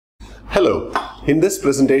Hello, in this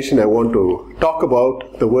presentation I want to talk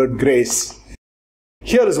about the word grace.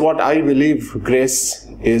 Here is what I believe grace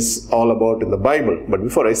is all about in the Bible. But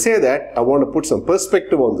before I say that, I want to put some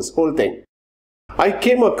perspective on this whole thing. I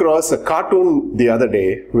came across a cartoon the other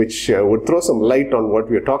day which would throw some light on what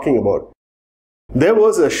we are talking about. There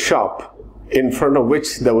was a shop in front of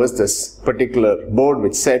which there was this particular board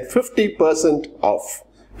which said 50% off.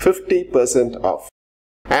 50% off.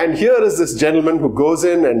 And here is this gentleman who goes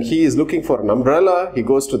in and he is looking for an umbrella. He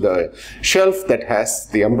goes to the shelf that has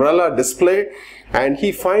the umbrella display and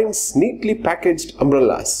he finds neatly packaged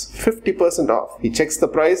umbrellas, 50% off. He checks the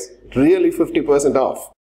price, really 50%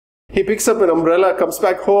 off. He picks up an umbrella, comes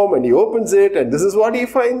back home and he opens it and this is what he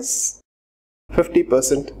finds,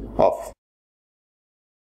 50% off.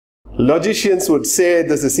 Logicians would say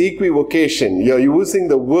this is equivocation. You're using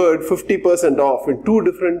the word 50% off in two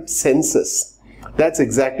different senses. That's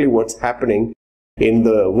exactly what's happening in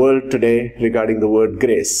the world today regarding the word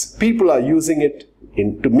grace. People are using it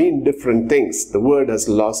to mean different things. The word has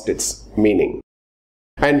lost its meaning.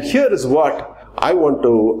 And here is what I want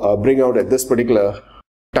to bring out at this particular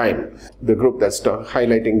time. The group that's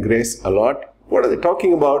highlighting grace a lot. What are they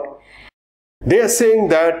talking about? They are saying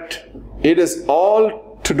that it is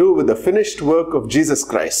all to do with the finished work of Jesus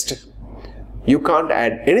Christ. You can't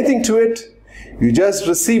add anything to it. You just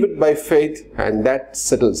receive it by faith and that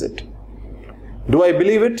settles it. Do I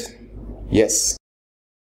believe it? Yes.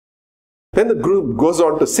 Then the group goes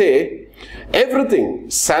on to say, everything,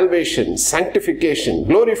 salvation, sanctification,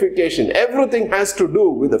 glorification, everything has to do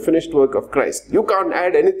with the finished work of Christ. You can't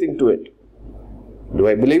add anything to it. Do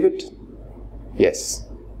I believe it? Yes.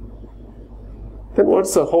 Then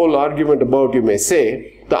what's the whole argument about, you may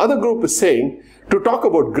say? The other group is saying, to talk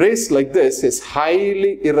about grace like this is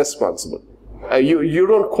highly irresponsible. You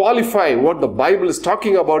don't qualify what the Bible is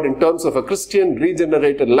talking about in terms of a Christian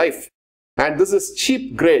regenerated life. And this is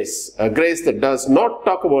cheap grace, a grace that does not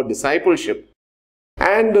talk about discipleship.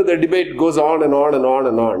 And the debate goes on and on and on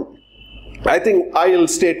and on. I think I'll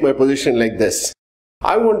state my position like this.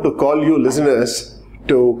 I want to call you listeners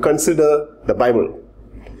to consider the Bible.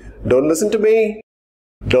 Don't listen to me.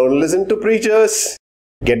 Don't listen to preachers.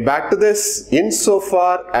 Get back to this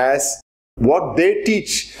insofar as what they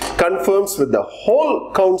teach confirms with the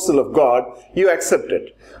whole counsel of God, you accept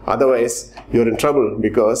it. Otherwise, you're in trouble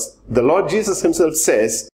because the Lord Jesus himself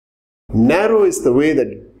says, narrow is the way that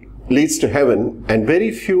leads to heaven and very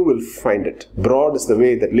few will find it. Broad is the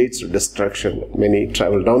way that leads to destruction. Many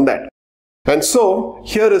travel down that. And so,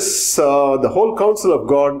 here is the whole counsel of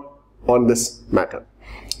God on this matter.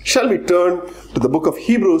 Shall we turn to the book of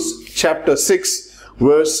Hebrews chapter 6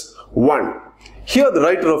 verse 1. Here the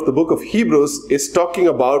writer of the book of Hebrews is talking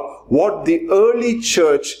about what the early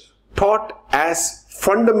church taught as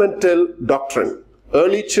fundamental doctrine.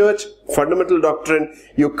 Early church, fundamental doctrine,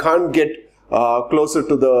 you can't get closer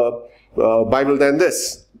to the Bible than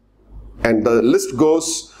this. And the list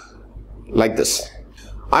goes like this.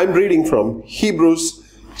 I'm reading from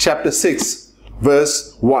Hebrews chapter 6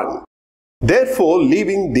 verse 1. Therefore,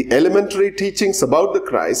 leaving the elementary teachings about the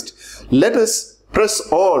Christ, let us press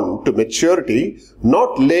on to maturity,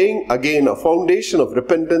 not laying again a foundation of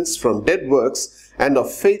repentance from dead works and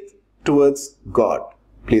of faith towards God.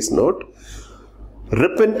 Please note,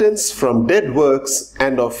 repentance from dead works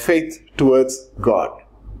and of faith towards God.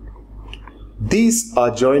 These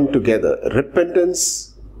are joined together,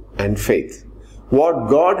 repentance and faith. What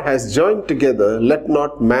God has joined together, let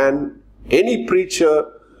not man, any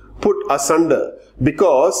preacher, put asunder,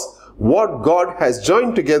 because what God has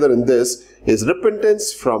joined together in this is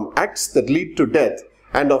repentance from acts that lead to death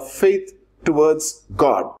and of faith towards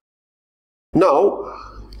God. Now,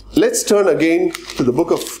 let's turn again to the book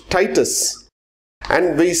of Titus.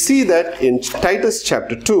 And we see that in Titus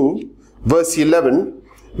chapter 2, verse 11,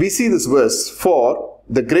 we see this verse, for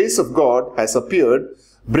the grace of God has appeared,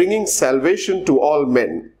 bringing salvation to all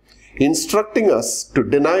men, instructing us to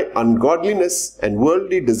deny ungodliness and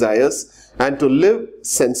worldly desires and to live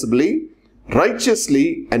sensibly,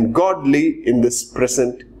 righteously and godly in this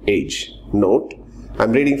present age. Note,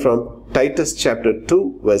 I'm reading from Titus chapter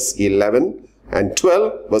 2 verse 11 and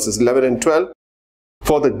 12, verses 11 and 12.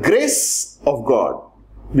 For the grace of God,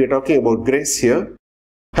 we are talking about grace here,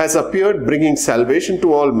 has appeared bringing salvation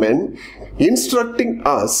to all men, instructing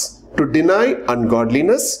us to deny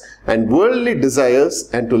ungodliness and worldly desires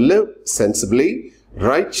and to live sensibly,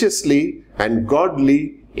 righteously and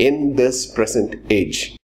godly in this present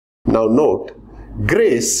age. Now note,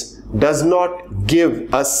 grace does not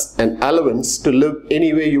give us an allowance to live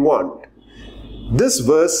any way you want. This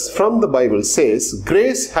verse from the Bible says,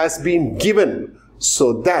 grace has been given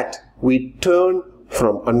so that we turn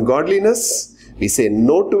from ungodliness, we say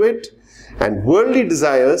no to it, and worldly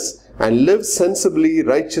desires, and live sensibly,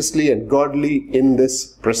 righteously, and godly in this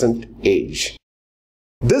present age.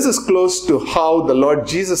 This is close to how the Lord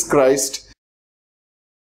Jesus Christ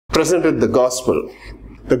presented the gospel.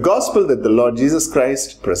 The gospel that the Lord Jesus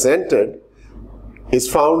Christ presented is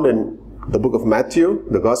found in the book of Matthew,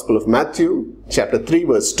 the Gospel of Matthew, chapter 3,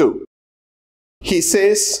 verse 2. He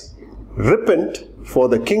says, "Repent, for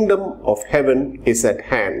the kingdom of heaven is at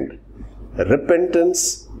hand."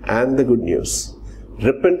 Repentance and the good news.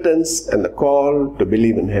 Repentance and the call to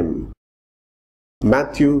believe in Him.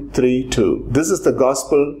 Matthew 3:2. This is the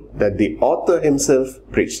gospel that the author himself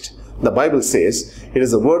preached. The Bible says it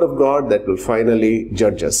is the word of God that will finally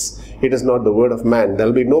judge us. It is not the word of man. There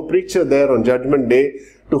will be no preacher there on Judgment Day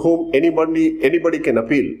to whom anybody can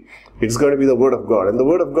appeal. It's going to be the word of God. And the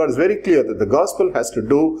word of God is very clear that the gospel has to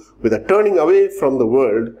do with a turning away from the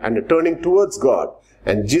world and a turning towards God.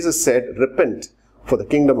 And Jesus said, "Repent, for the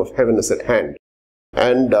kingdom of heaven is at hand."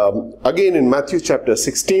 And again in Matthew chapter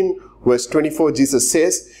 16, verse 24, Jesus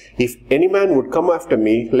says, "If any man would come after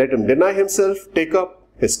me, let him deny himself, take up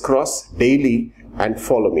his cross daily, and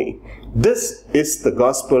follow me." This is the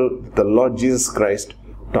gospel the Lord Jesus Christ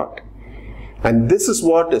taught. And this is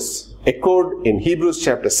what is echoed in Hebrews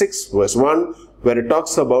chapter 6, verse 1, where it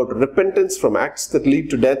talks about repentance from acts that lead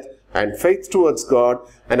to death and faith towards God.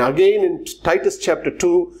 And again in Titus chapter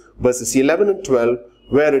 2, verses 11 and 12,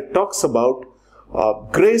 where it talks about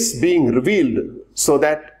grace being revealed so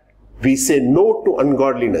that we say no to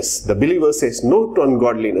ungodliness. The believer says no to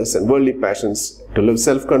ungodliness and worldly passions to live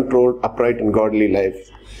self-controlled, upright and godly life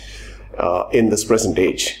in this present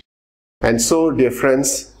age. And so, dear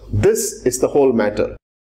friends, this is the whole matter.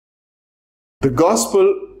 The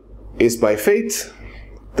gospel is by faith.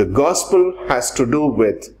 The gospel has to do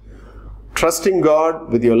with trusting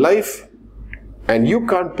God with your life, and you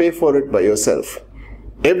can't pay for it by yourself.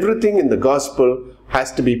 Everything in the gospel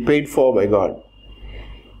has to be paid for by God.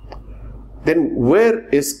 Then where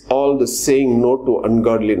is all the saying no to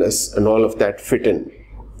ungodliness and all of that fit in?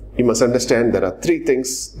 You must understand there are three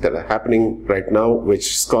things that are happening right now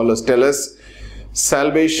which scholars tell us: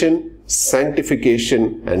 salvation,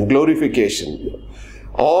 sanctification, and glorification.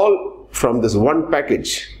 All from this one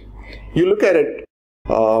package. You look at it,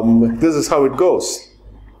 this is how it goes.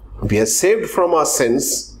 We are saved from our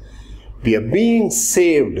sins. We are being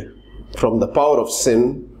saved from the power of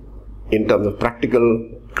sin in terms of practical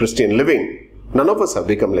Christian living. None of us have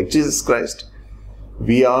become like Jesus Christ.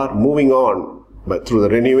 We are moving on through the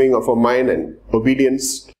renewing of our mind and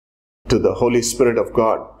obedience to the Holy Spirit of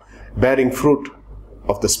God, bearing fruit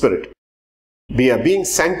of the Spirit. We are being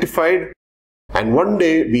sanctified, and one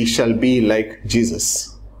day we shall be like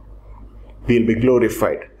Jesus. We will be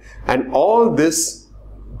glorified. And all this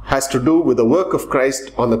has to do with the work of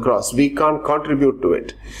Christ on the cross. We can't contribute to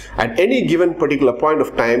it. At any given particular point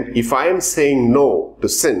of time, if I am saying no to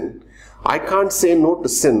sin, I can't say no to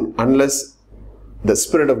sin unless the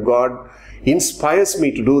Spirit of God inspires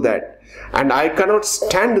me to do that. And I cannot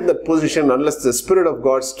stand in that position unless the Spirit of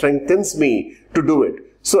God strengthens me to do it.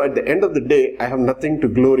 So at the end of the day, I have nothing to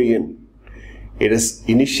glory in. It is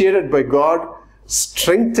initiated by God,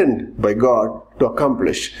 strengthened by God to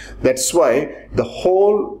accomplish. That's why the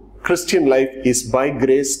whole Christian life is by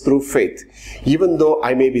grace through faith. Even though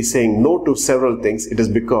I may be saying no to several things, it is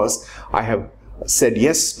because I have said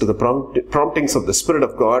yes to the promptings of the Spirit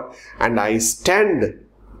of God, and I stand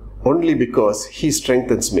only because He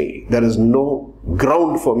strengthens me. There is no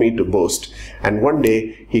ground for me to boast, and one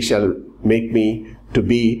day He shall make me to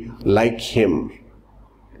be like Him.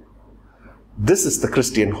 This is the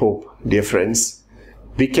Christian hope, dear friends.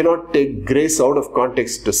 We cannot take grace out of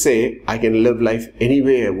context to say, I can live life any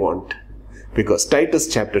way I want. Because Titus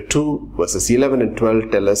chapter 2 verses 11 and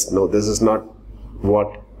 12 tell us, no, this is not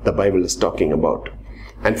what the Bible is talking about.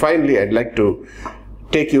 And finally, I'd like to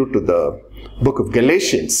take you to the book of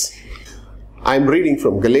Galatians. I'm reading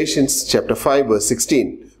from Galatians chapter 5 verse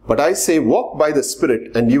 16. But I say, walk by the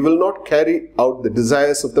Spirit, and you will not carry out the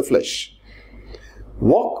desires of the flesh.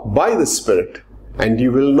 Walk by the Spirit, and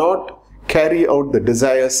you will not carry out the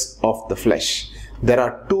desires of the flesh. There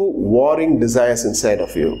are two warring desires inside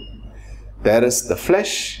of you. There is the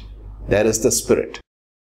flesh, there is the Spirit.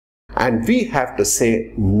 And we have to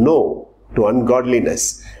say no to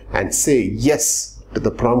ungodliness and say yes to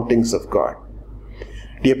the promptings of God.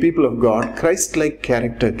 Dear people of God, Christ-like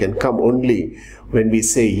character can come only when we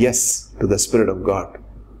say yes to the Spirit of God.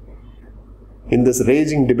 In this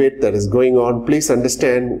raging debate that is going on, please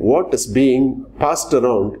understand what is being passed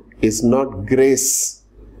around is not grace,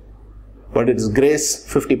 but it is grace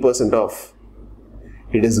 50% off.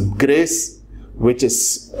 It is grace which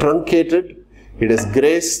is truncated. It is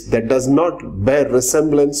grace that does not bear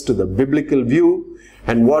resemblance to the biblical view,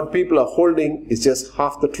 and what people are holding is just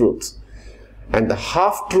half the truth. And the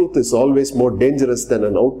half-truth is always more dangerous than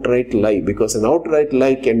an outright lie, because an outright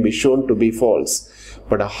lie can be shown to be false.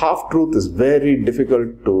 But a half-truth is very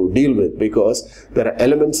difficult to deal with, because there are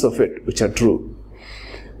elements of it which are true.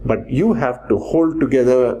 But you have to hold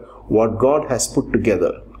together what God has put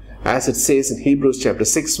together. As it says in Hebrews chapter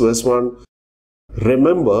 6 verse 1,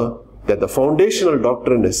 remember that the foundational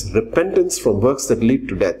doctrine is repentance from works that lead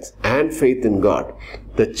to death and faith in God.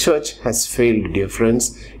 The church has failed, dear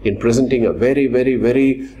friends, in presenting a very, very,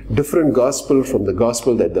 very different gospel from the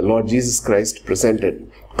gospel that the Lord Jesus Christ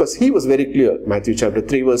presented. Because he was very clear, Matthew chapter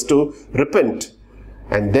 3 verse 2, repent,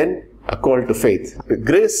 and then a call to faith.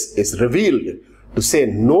 Grace is revealed to say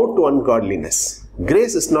no to ungodliness.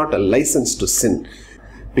 Grace is not a license to sin.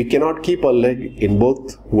 We cannot keep our leg in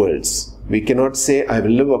both worlds. We cannot say, I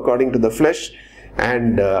will live according to the flesh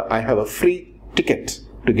and I have a free ticket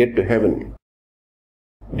to get to heaven.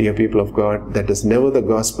 Dear people of God, that is never the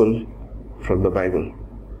gospel from the Bible.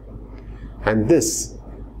 And this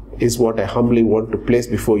is what I humbly want to place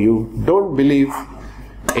before you. Don't believe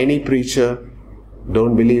any preacher,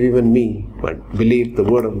 don't believe even me, but believe the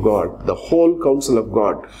word of God, the whole counsel of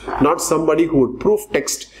God. Not somebody who would proof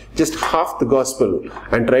text just half the gospel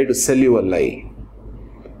and try to sell you a lie.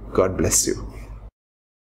 God bless you.